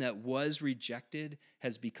stone that was rejected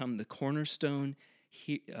has become the cornerstone.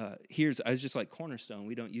 I was just like, cornerstone.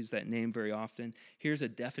 We don't use that name very often. Here's a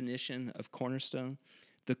definition of cornerstone.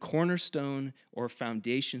 The cornerstone or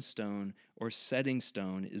foundation stone or setting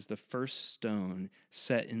stone is the first stone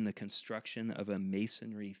set in the construction of a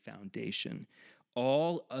masonry foundation.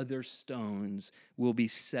 All other stones will be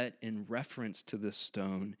set in reference to this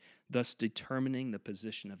stone, thus determining the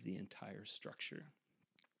position of the entire structure.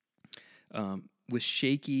 With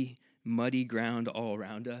shaky, muddy ground all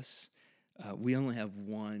around us, we only have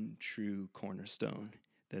one true cornerstone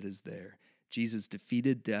that is there. Jesus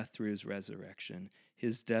defeated death through his resurrection.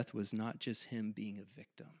 His death was not just him being a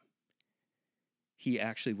victim. He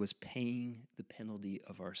actually was paying the penalty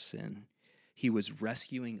of our sin. He was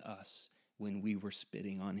rescuing us when we were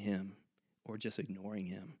spitting on him or just ignoring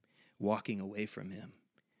him, walking away from him,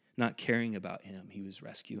 not caring about him. He was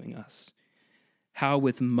rescuing us. How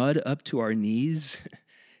with mud up to our knees...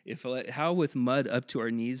 How with mud up to our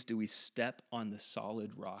knees do we step on the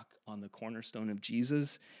solid rock, on the cornerstone of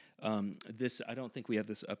Jesus? I don't think we have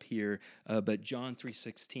this up here, but John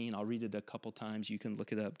 3:16, I'll read it a couple times. You can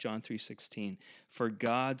look it up. John 3:16, "For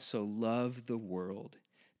God so loved the world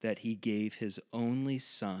that he gave his only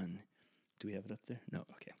son." Do we have it up there? No,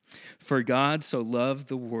 okay. "For God so loved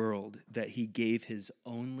the world that he gave his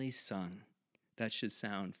only son." That should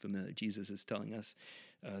sound familiar. Jesus is telling us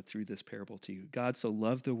through this parable to you. God so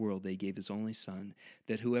loved the world that he gave his only son,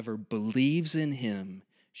 that whoever believes in him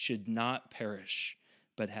should not perish,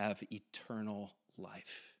 but have eternal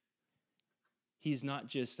life. He's not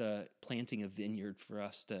just planting a vineyard for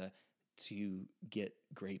us to get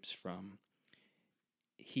grapes from.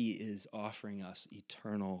 He is offering us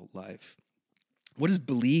eternal life. What does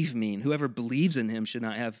believe mean? Whoever believes in him should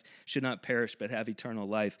not perish, but have eternal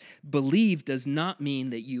life. Believe does not mean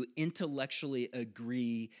that you intellectually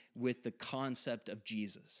agree with the concept of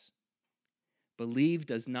Jesus. Believe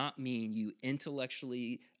does not mean you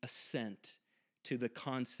intellectually assent to the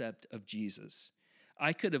concept of Jesus.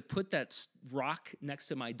 I could have put that rock next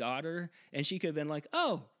to my daughter, and she could have been like,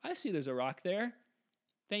 "Oh, I see there's a rock there.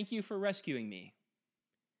 Thank you for rescuing me."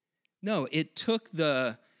 No, it took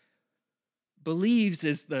believes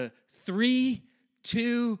is the 3,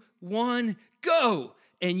 2, 1, go.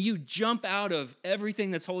 And you jump out of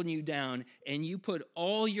everything that's holding you down and you put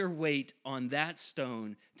all your weight on that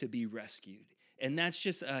stone to be rescued. And that's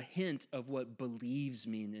just a hint of what believes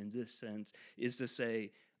mean in this sense, is to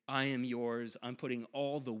say, I am yours. I'm putting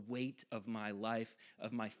all the weight of my life,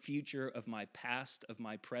 of my future, of my past, of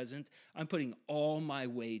my present. I'm putting all my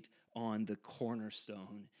weight on the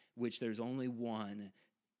cornerstone, which there's only one.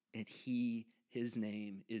 And his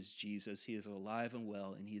name is Jesus. He is alive and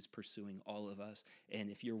well, and he is pursuing all of us. And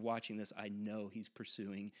if you're watching this, I know he's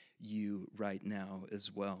pursuing you right now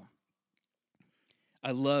as well.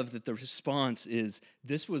 I love that the response is,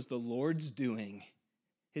 this was the Lord's doing,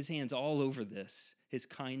 His hand's all over this, his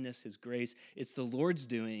kindness, his grace. It's the Lord's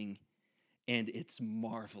doing, and it's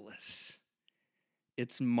marvelous.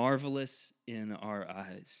 It's marvelous in our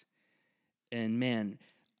eyes. And man,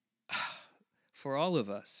 for all of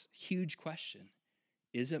us, huge question.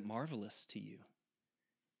 Is it marvelous to you?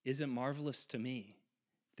 Is it marvelous to me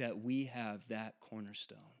that we have that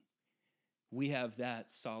cornerstone? We have that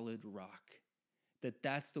solid rock,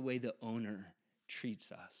 that's the way the owner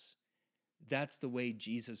treats us. That's the way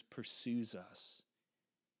Jesus pursues us.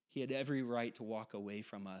 He had every right to walk away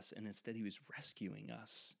from us, and instead he was rescuing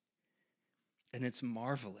us. And it's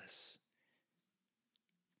marvelous.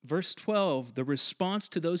 Verse 12, the response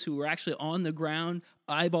to those who were actually on the ground,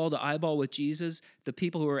 eyeball to eyeball with Jesus, the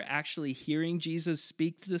people who were actually hearing Jesus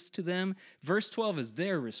speak this to them, verse 12 is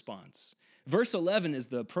their response. Verse 11 is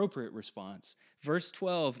the appropriate response. Verse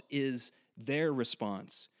 12 is their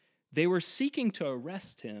response. They were seeking to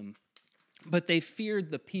arrest him, but they feared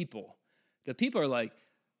the people. The people are like,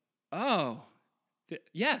 oh,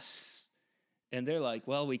 yes. And they're like,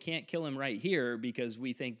 well, we can't kill him right here because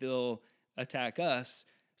we think they'll attack us.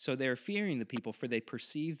 So they're fearing the people, for they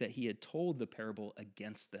perceived that he had told the parable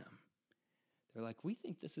against them. They're like, we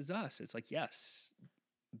think this is us. It's like, yes,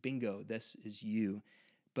 bingo, this is you.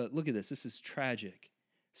 But look at this. This is tragic.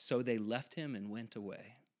 So they left him and went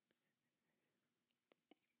away.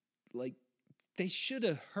 Like, they should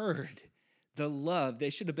have heard the love. They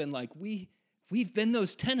should have been like, we've been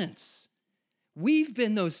those tenants. We've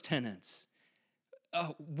been those tenants.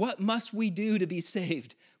 What must we do to be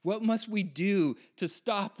saved? What must we do to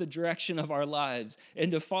stop the direction of our lives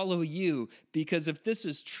and to follow you? Because if this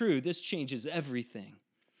is true, this changes everything.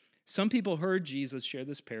 Some people heard Jesus share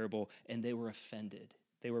this parable and they were offended.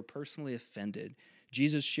 They were personally offended.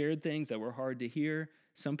 Jesus shared things that were hard to hear.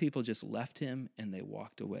 Some people just left him and they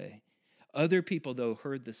walked away. Other people, though,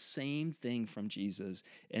 heard the same thing from Jesus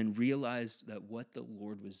and realized that what the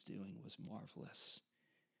Lord was doing was marvelous.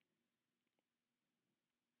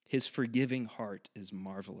 His forgiving heart is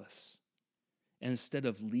marvelous. And instead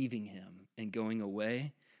of leaving him and going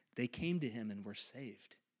away, they came to him and were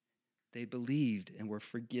saved. They believed and were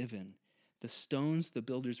forgiven. The stones the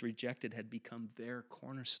builders rejected had become their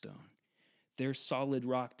cornerstone, their solid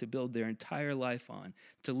rock to build their entire life on,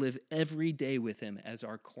 to live every day with him as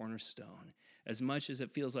our cornerstone. As much as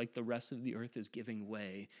it feels like the rest of the earth is giving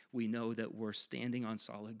way, we know that we're standing on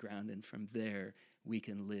solid ground, and from there we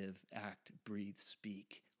can live, act, breathe,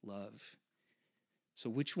 speak, love. So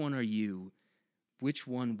which one are you? Which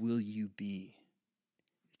one will you be?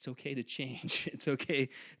 It's okay to change. It's okay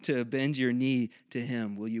to bend your knee to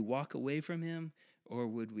him. Will you walk away from him, or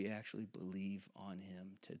would we actually believe on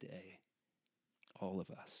him today? All of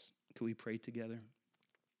us. Can we pray together?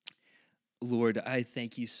 Lord, I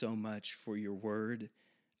thank you so much for your word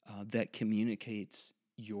that communicates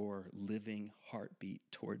your living heartbeat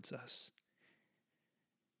towards us.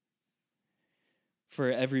 For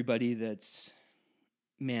everybody that's,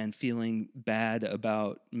 feeling bad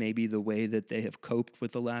about maybe the way that they have coped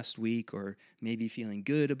with the last week, or maybe feeling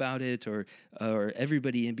good about it, or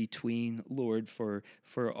everybody in between, Lord, for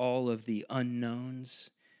all of the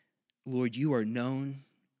unknowns, Lord, you are known.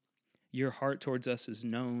 Your heart towards us is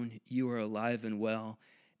known. You are alive and well.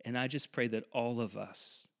 And I just pray that all of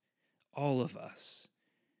us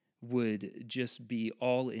would just be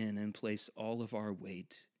all in and place all of our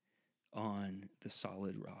weight on the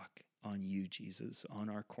solid rock, on you, Jesus, on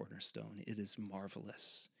our cornerstone. It is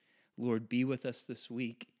marvelous. Lord, be with us this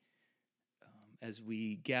week as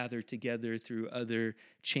we gather together through other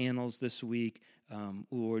channels this week.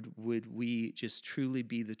 Lord, would we just truly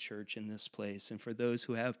be the church in this place? And for those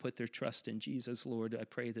who have put their trust in Jesus, Lord, I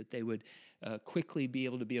pray that they would quickly be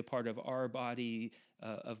able to be a part of our body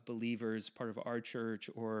of believers, part of our church,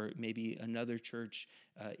 or maybe another church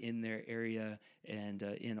in their area and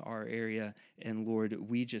in our area. And Lord,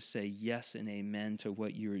 we just say yes and amen to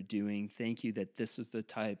what you are doing. Thank you that this is the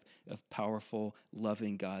type of powerful,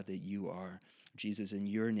 loving God that you are. Jesus, in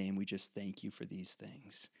your name, we just thank you for these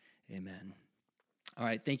things. Amen. All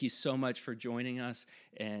right, thank you so much for joining us.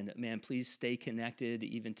 And man, please stay connected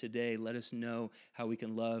even today. Let us know how we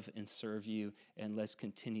can love and serve you, and let's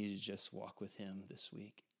continue to just walk with him this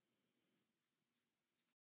week.